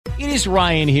It is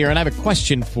Ryan here, and I have a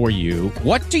question for you.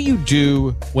 What do you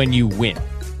do when you win?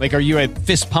 Like, are you a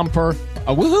fist pumper,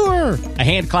 a woohooer, a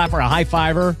hand clapper, a high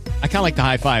fiver? I kind of like the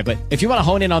high five, but if you want to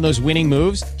hone in on those winning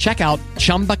moves, check out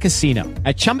Chumba Casino.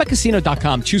 At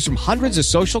ChumbaCasino.com, choose from hundreds of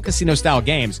social casino-style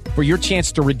games for your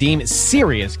chance to redeem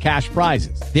serious cash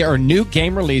prizes. There are new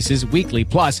game releases weekly,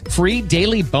 plus free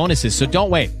daily bonuses. So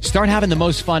don't wait. Start having the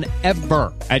most fun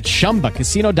ever at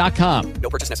ChumbaCasino.com. No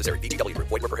purchase necessary. VGW. Void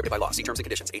where prohibited by law. See terms and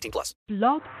conditions. 18+.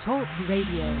 Blog Talk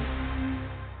Radio.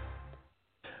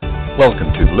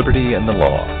 Welcome to Liberty and the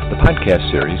Law, the podcast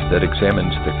series that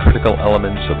examines the critical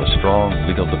elements of a strong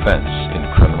legal defense in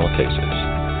criminal cases.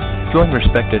 Join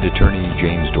respected attorney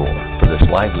James Doerr for this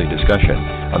lively discussion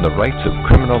on the rights of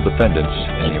criminal defendants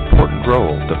and the important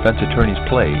role defense attorneys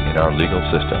play in our legal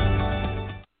system.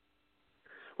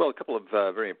 Well, a couple of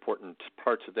very important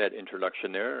parts of that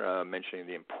introduction there, mentioning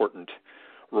the important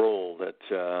role that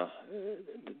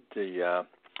the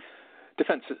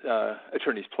defense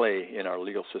attorneys play in our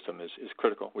legal system is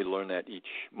critical. We learn that each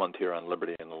month here on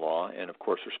Liberty and the Law. And, of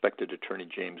course, respected attorney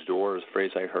James Doerr is a phrase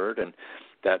I heard, and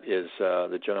that is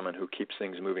the gentleman who keeps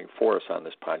things moving for us on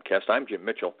this podcast. I'm Jim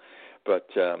Mitchell, but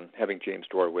having James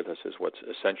Doerr with us is what's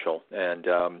essential. And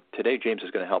today James is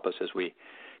going to help us as we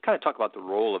kind of talk about the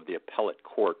role of the appellate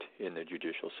court in the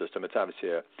judicial system. It's obviously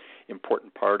an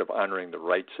important part of honoring the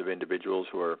rights of individuals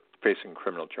who are facing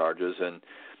criminal charges, and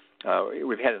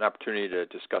we've had an opportunity to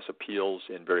discuss appeals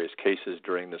in various cases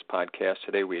during this podcast.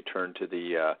 Today we turn to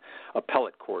the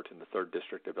appellate court in the 3rd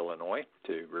District of Illinois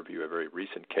to review a very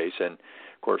recent case. And,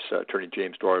 of course, Attorney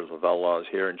James Doerr of Lavelle Law is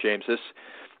here. And, James, this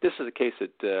is a case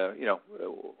that,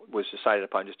 was decided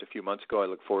upon just a few months ago. I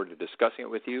look forward to discussing it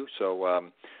with you.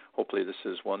 So hopefully this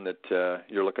is one that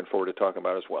you're looking forward to talking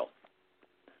about as well.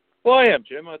 Well, I am,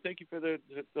 Jim. Thank you for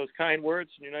those kind words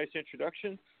and your nice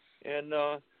introduction. And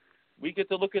we get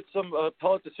to look at some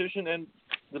appellate decision, and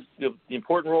the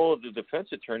important role of the defense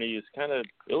attorney is kind of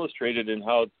illustrated in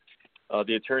how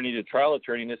the trial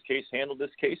attorney in this case, handled this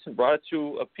case and brought it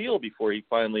to appeal before he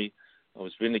finally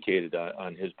was vindicated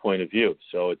on his point of view.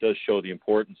 So it does show the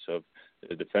importance of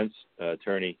the defense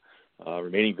attorney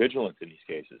remaining vigilant in these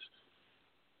cases.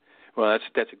 Well,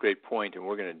 that's a great point, and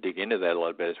we're going to dig into that a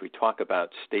little bit as we talk about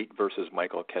State versus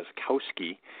Michael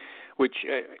Kaczkowski, which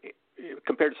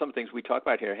compared to some things we talk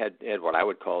about here, had what I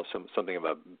would call something of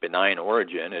a benign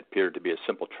origin. It appeared to be a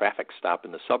simple traffic stop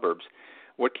in the suburbs.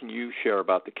 What can you share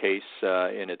about the case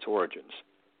in its origins?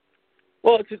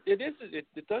 Well,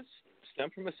 it does stem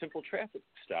from a simple traffic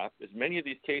stop, as many of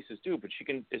these cases do. But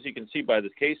as you can see by the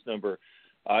case number,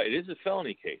 it is a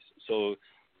felony case. So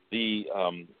the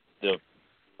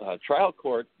trial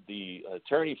court, the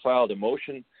attorney filed a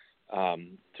motion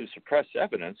to suppress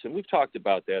evidence, and we've talked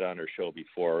about that on our show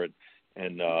before,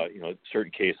 and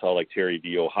certain cases like Terry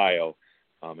v. Ohio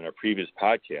in our previous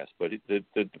podcast. But the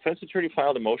defense attorney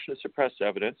filed a motion to suppress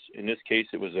evidence. In this case,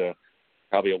 it was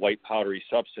probably a white powdery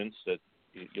substance that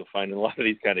you'll find in a lot of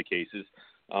these kind of cases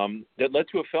that led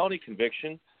to a felony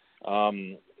conviction,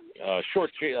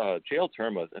 short jail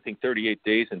term of, I think, 38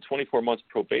 days and 24 months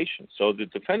probation. So the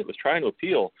defendant was trying to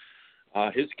appeal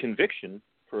his conviction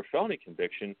for a felony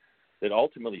conviction that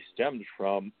ultimately stemmed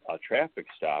from a traffic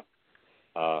stop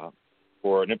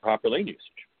for an improper lane usage.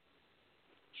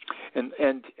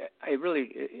 And I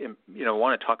really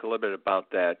want to talk a little bit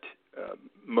about that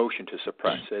motion to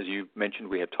suppress. As you mentioned,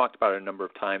 we have talked about it a number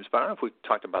of times, but I don't know if we've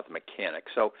talked about the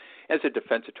mechanics. So as a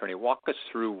defense attorney, walk us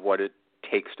through what it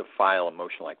takes to file a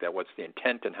motion like that. What's the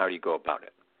intent and how do you go about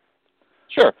it?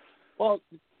 Sure. Well,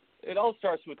 it all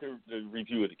starts with the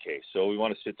review of the case. So we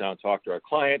want to sit down, talk to our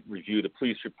client, review the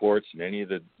police reports and any of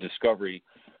the discovery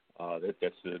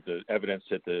that's the evidence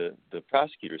that the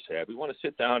prosecutors have. We want to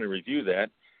sit down and review that,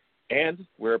 and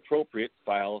where appropriate,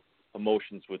 file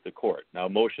motions with the court. Now,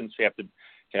 motions have to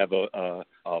have a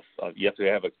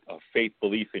faith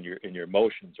belief in your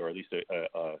motions, or at least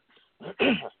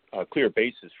a clear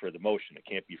basis for the motion. It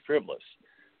can't be frivolous.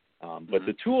 But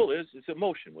the tool is a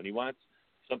motion. When you want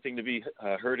something to be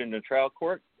heard in the trial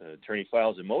court, the attorney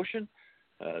files a motion.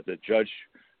 The judge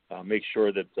makes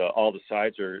sure that all the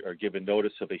sides are given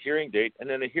notice of a hearing date, and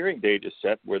then a hearing date is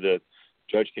set where the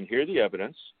judge can hear the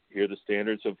evidence, hear the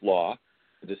standards of law,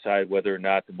 and decide whether or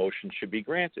not the motion should be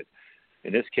granted.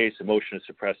 In this case, a motion to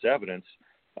suppress evidence,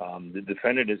 the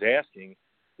defendant is asking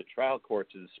the trial court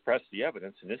to suppress the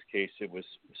evidence. In this case, it was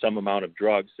some amount of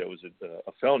drugs. That was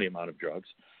a felony amount of drugs,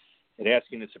 and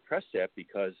asking to suppress that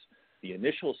because the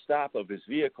initial stop of his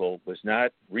vehicle was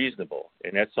not reasonable,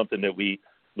 and that's something that we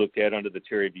looked at under the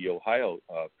Terry v. Ohio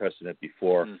precedent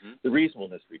before, the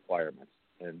reasonableness requirements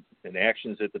and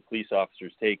actions that the police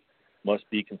officers take must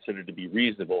be considered to be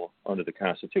reasonable under the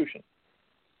Constitution.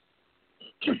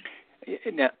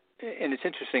 Now, and it's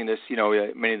interesting, this,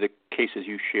 many of the cases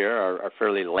you share are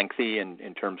fairly lengthy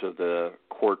in terms of the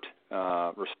court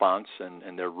response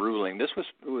and their ruling. This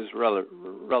was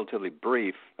relatively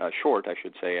brief, short, I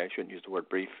should say. I shouldn't use the word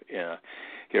brief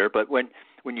here. But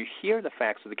when you hear the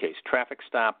facts of the case, traffic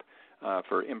stop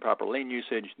for improper lane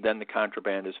usage, then the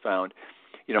contraband is found,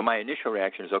 my initial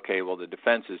reaction is, okay, well, the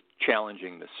defense is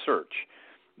challenging the search.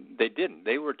 They didn't.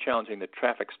 They were challenging the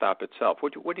traffic stop itself.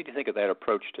 What did you think of that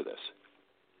approach to this?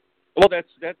 Well,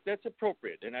 that's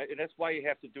appropriate, and that's why you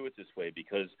have to do it this way,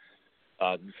 because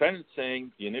the defendant's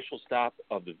saying the initial stop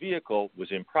of the vehicle was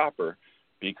improper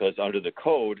because under the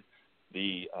code,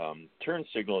 the turn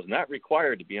signal is not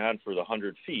required to be on for the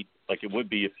 100 feet like it would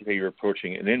be if you're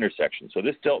approaching an intersection. So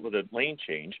this dealt with a lane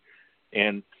change,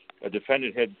 and a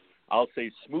defendant had, I'll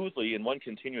say smoothly, in one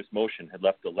continuous motion, had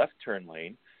left the left turn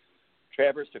lane,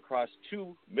 traversed across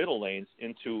two middle lanes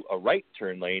into a right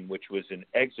turn lane, which was an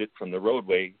exit from the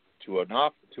roadway to an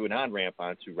on-ramp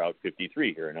onto Route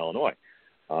 53 here in Illinois.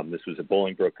 This was a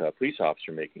Bolingbrook police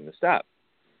officer making the stop.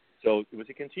 So it was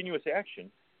a continuous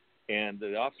action, and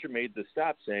the officer made the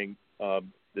stop saying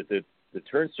that the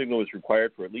turn signal was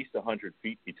required for at least 100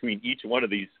 feet between each one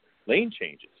of these lane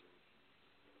changes.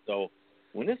 So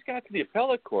when this got to the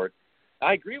appellate court,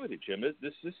 I agree with you, Jim.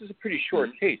 This is a pretty short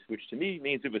case, which to me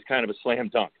means it was kind of a slam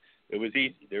dunk. It was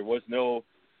easy. There was no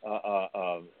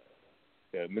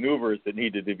maneuvers that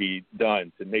needed to be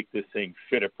done to make this thing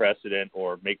fit a precedent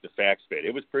or make the facts fit.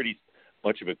 It was pretty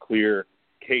much of a clear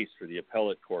case for the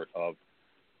appellate court of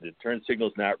the turn signal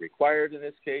is not required in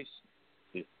this case.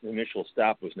 The initial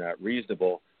stop was not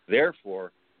reasonable.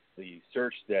 Therefore, the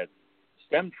search that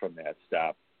stemmed from that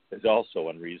stop is also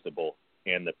unreasonable.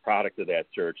 And the product of that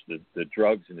search, the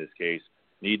drugs in this case,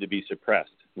 need to be suppressed,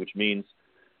 which means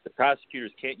the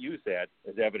prosecutors can't use that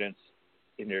as evidence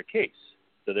in their case.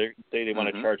 So they say they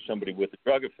want to charge somebody with a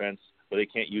drug offense, but they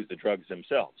can't use the drugs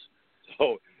themselves.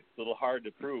 So it's a little hard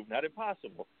to prove, not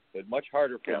impossible, but much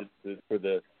harder for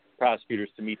the prosecutors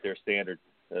to meet their standard,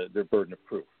 their burden of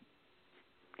proof.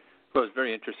 Well, it's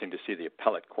very interesting to see the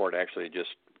appellate court actually just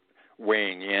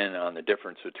weighing in on the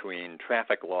difference between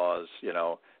traffic laws,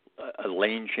 a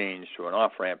lane change to an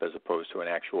off-ramp as opposed to an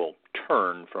actual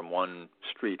turn from one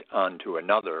street onto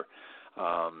another.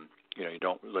 You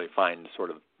don't really find sort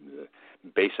of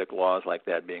basic laws like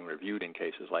that being reviewed in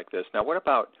cases like this. Now, what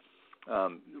about,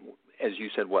 as you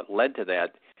said, what led to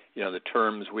that? The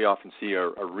terms we often see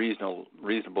are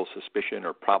reasonable suspicion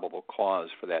or probable cause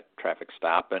for that traffic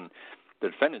stop. And the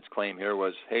defendant's claim here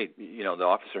was, hey, the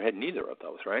officer had neither of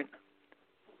those, right?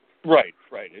 Right.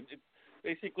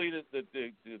 Basically,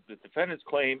 the defendant's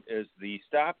claim is the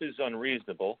stop is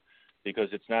unreasonable because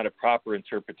it's not a proper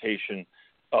interpretation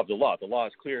of the law. The law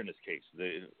is clear in this case.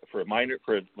 For a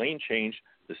lane change,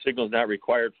 the signal is not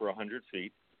required for 100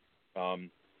 feet, and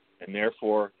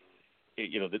therefore,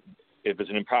 it was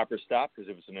an improper stop because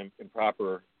it was an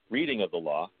improper reading of the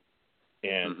law.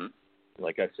 And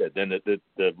like I said, then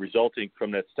the resulting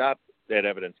from that stop, that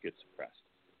evidence gets suppressed.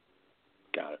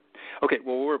 Got it. Okay,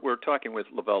 well, we're talking with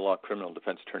Lavelle Law Criminal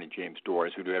Defense Attorney James Doerr,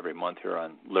 as we do every month here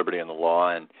on Liberty and the Law.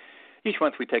 And each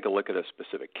month we take a look at a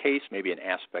specific case, maybe an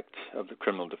aspect of the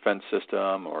criminal defense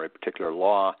system or a particular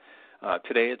law.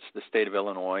 Today it's the state of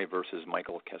Illinois versus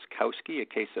Michael Kaczkowski, a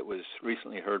case that was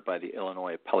recently heard by the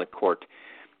Illinois Appellate Court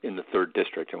in the 3rd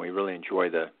District, and we really enjoy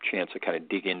the chance to kind of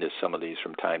dig into some of these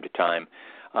from time to time.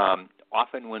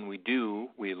 Often when we do,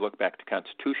 we look back to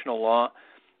constitutional law.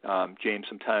 James,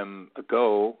 some time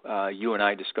ago, you and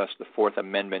I discussed the 4th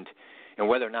Amendment and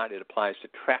whether or not it applies to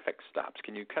traffic stops.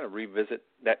 Can you kind of revisit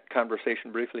that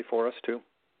conversation briefly for us, too?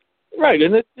 Right,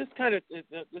 and this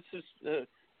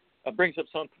brings up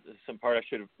some part I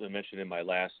should have mentioned in my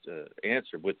last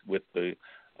answer with the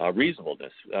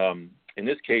reasonableness. In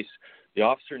this case, the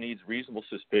officer needs reasonable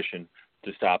suspicion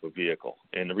to stop a vehicle,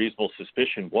 and the reasonable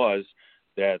suspicion was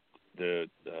that the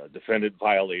defendant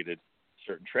violated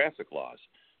certain traffic laws.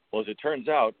 Well, as it turns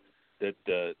out, that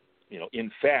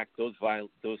in fact, those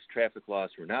traffic laws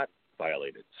were not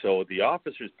violated. So the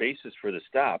officer's basis for the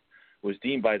stop was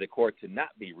deemed by the court to not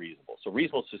be reasonable. So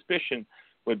reasonable suspicion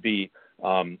would be,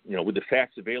 with the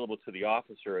facts available to the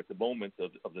officer at the moment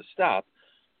of the stop,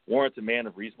 warrant a man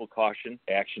of reasonable caution,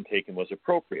 action taken was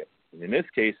appropriate. And in this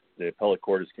case, the appellate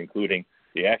court is concluding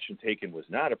the action taken was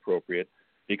not appropriate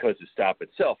because the stop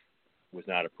itself was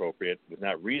not appropriate, was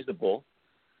not reasonable.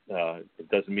 It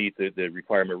doesn't meet the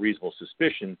requirement of reasonable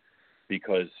suspicion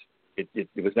because it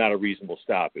was not a reasonable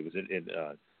stop. It was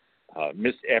a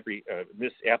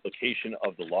misapplication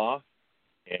of the law,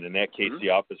 and in that case, the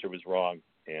officer was wrong,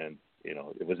 and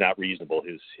it was not reasonable.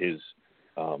 His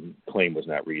claim was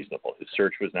not reasonable. His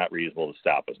search was not reasonable. The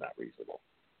stop was not reasonable.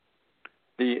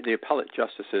 The appellate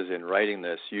justices in writing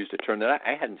this used a term that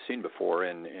I hadn't seen before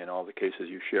in all the cases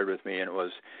you shared with me, and it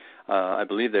was, I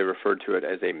believe they referred to it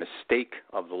as a mistake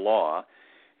of the law.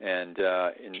 And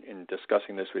in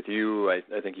discussing this with you, I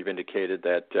think you've indicated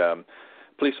that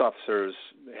police officers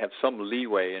have some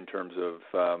leeway in terms of,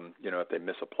 if they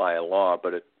misapply a law,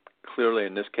 but clearly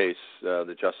in this case,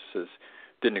 the justices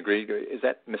didn't agree. Is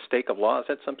that mistake of law? Is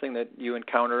that something that you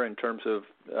encounter in terms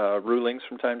of rulings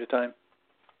from time to time?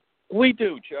 We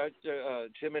do, Judge,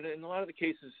 Jim, and in a lot of the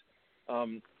cases,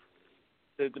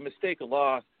 the mistake of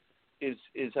law is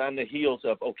on the heels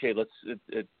of, okay,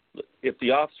 if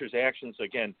the officer's actions,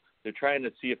 again, they're trying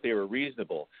to see if they were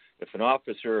reasonable. If an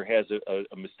officer has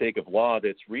a mistake of law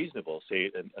that's reasonable,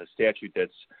 say a statute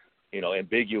that's,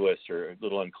 ambiguous or a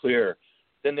little unclear,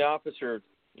 then the officer,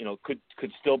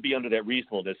 could still be under that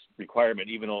reasonableness requirement,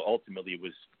 even though ultimately it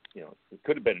was, it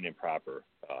could have been an improper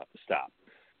stop.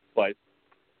 But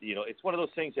it's one of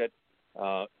those things that,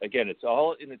 again, it's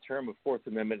all in the term of Fourth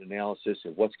Amendment analysis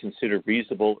of what's considered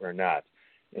reasonable or not.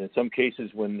 And in some cases,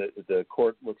 when the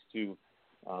court looks to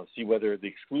see whether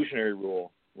the exclusionary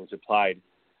rule was applied,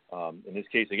 in this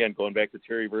case, again, going back to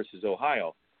Terry versus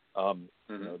Ohio,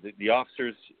 the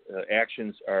officer's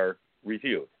actions are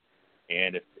reviewed.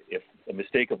 And if a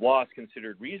mistake of law is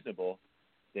considered reasonable,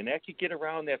 then that could get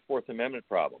around that Fourth Amendment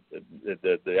problem.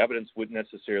 The evidence wouldn't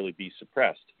necessarily be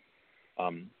suppressed.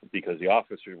 Because the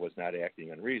officer was not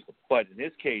acting unreasonable. But in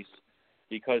this case,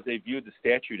 because they viewed the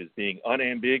statute as being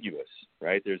unambiguous,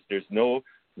 right? There's no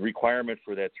requirement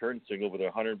for that turn signal within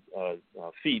 100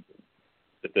 feet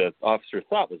that the officer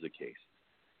thought was the case.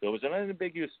 So it was an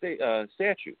unambiguous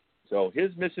statute. So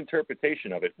his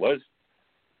misinterpretation of it was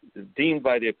deemed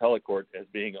by the appellate court as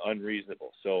being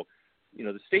unreasonable. So,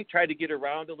 the state tried to get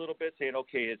around a little bit, saying,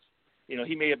 okay, it's,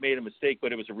 he may have made a mistake,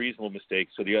 but it was a reasonable mistake,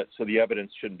 so the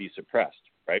evidence shouldn't be suppressed,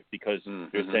 right? Because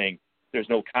they're saying there's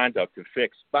no conduct to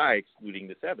fix by excluding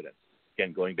this evidence.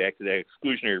 Again, going back to that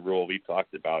exclusionary rule we've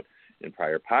talked about in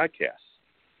prior podcasts.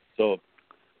 So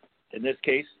in this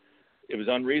case, it was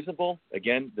unreasonable.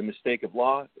 Again, the mistake of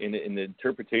law in the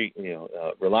interpretation,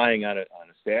 relying on a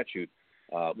statute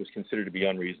was considered to be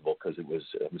unreasonable because it was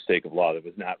a mistake of law that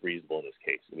was not reasonable in this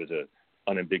case. It was an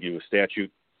unambiguous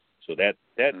statute. So that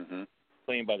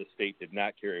claim by the state did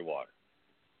not carry water.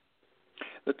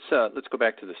 Let's go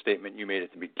back to the statement you made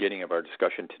at the beginning of our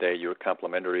discussion today. You were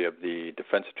complimentary of the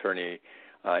defense attorney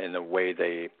in the way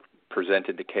they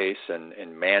presented the case and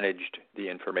managed the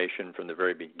information from the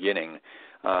very beginning.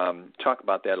 Talk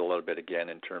about that a little bit again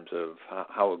in terms of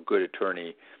how a good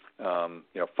attorney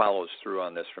follows through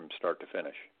on this from start to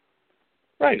finish.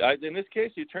 Right. In this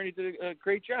case, the attorney did a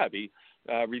great job. He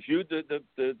reviewed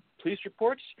the police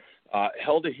reports,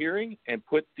 held a hearing, and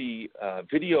put the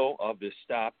video of this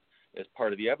stop as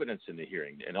part of the evidence in the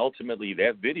hearing. And ultimately,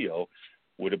 that video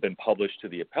would have been published to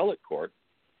the appellate court,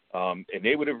 and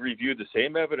they would have reviewed the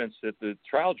same evidence that the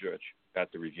trial judge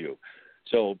got to review.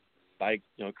 So by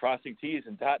crossing T's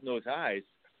and dotting those I's,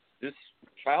 this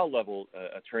trial-level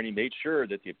attorney made sure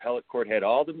that the appellate court had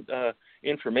all the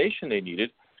information they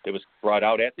needed that was brought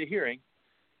out at the hearing,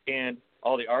 and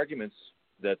all the arguments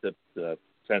that the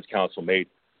defense counsel made,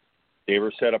 they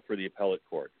were set up for the appellate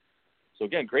court. So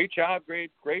again, great job,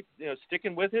 great,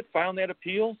 sticking with it, filing that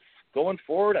appeal, going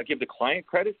forward. I give the client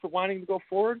credit for wanting to go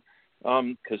forward,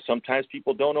 because sometimes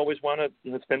people don't always want to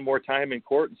spend more time in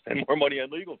court and spend more money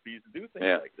on legal fees to do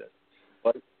things like this.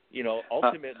 But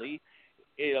ultimately,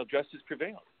 justice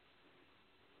prevailed.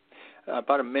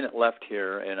 About a minute left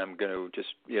here, and I'm going to just,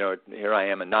 here I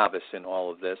am, a novice in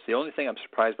all of this. The only thing I'm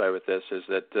surprised by with this is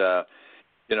that,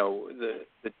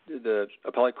 the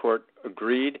appellate court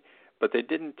agreed, but they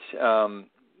didn't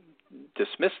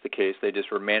dismiss the case. They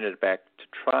just remanded it back to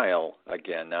trial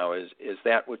again. Now, is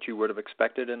that what you would have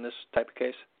expected in this type of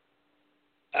case?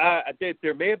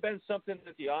 There may have been something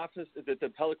that the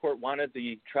appellate court wanted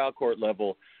the trial court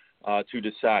level to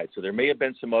decide. So there may have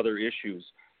been some other issues.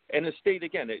 And the state,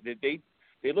 again, they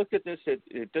looked at this.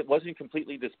 It wasn't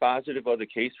completely dispositive of the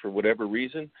case for whatever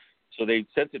reason. So they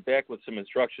sent it back with some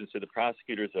instructions to the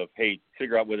prosecutors of, hey,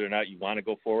 figure out whether or not you want to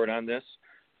go forward on this.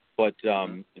 But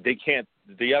they can't.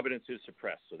 The evidence is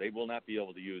suppressed, so they will not be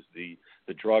able to use the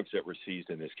drugs that were seized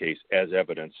in this case as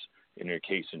evidence in their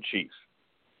case in chief.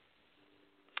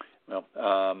 Well,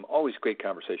 always great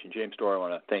conversation. James Doerr, I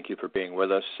want to thank you for being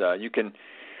with us. You can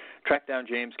track down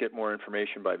James, get more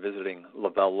information by visiting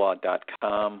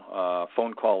lavelllaw.com.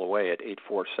 Phone call away at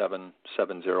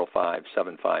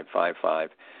 847-705-7555.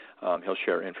 He'll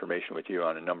share information with you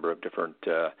on a number of different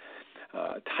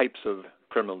types of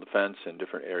criminal defense and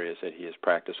different areas that he has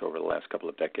practiced over the last couple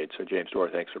of decades. So James Doerr,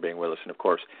 thanks for being with us. And, of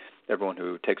course, everyone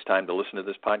who takes time to listen to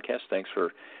this podcast, thanks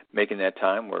for making that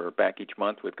time. We're back each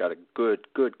month. We've got a good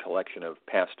collection of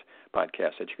past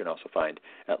podcasts that you can also find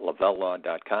at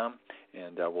lavellaw.com,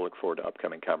 and we'll look forward to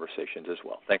upcoming conversations as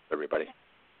well. Thanks, everybody.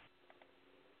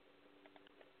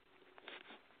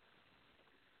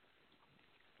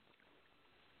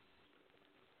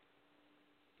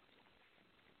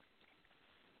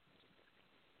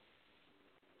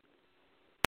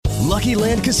 Lucky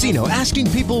Land Casino, asking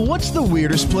people, what's the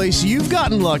weirdest place you've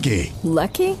gotten lucky?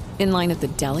 Lucky? In line at the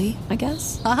deli, I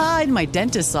guess? Aha, in my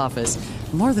dentist's office.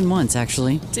 More than once,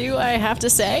 actually. Do I have to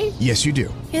say? Yes, you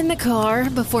do. In the car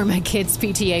before my kids'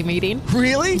 PTA meeting.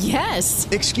 Really? Yes.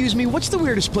 Excuse me, what's the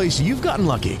weirdest place you've gotten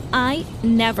lucky? I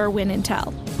never win and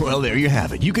tell. Well, there you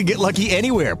have it. You can get lucky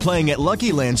anywhere, playing at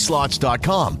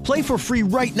LuckyLandSlots.com. Play for free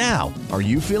right now. Are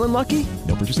you feeling lucky?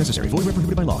 No purchase necessary. Void where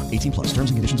prohibited by law. 18+.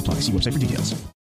 Terms and conditions apply. See website for details.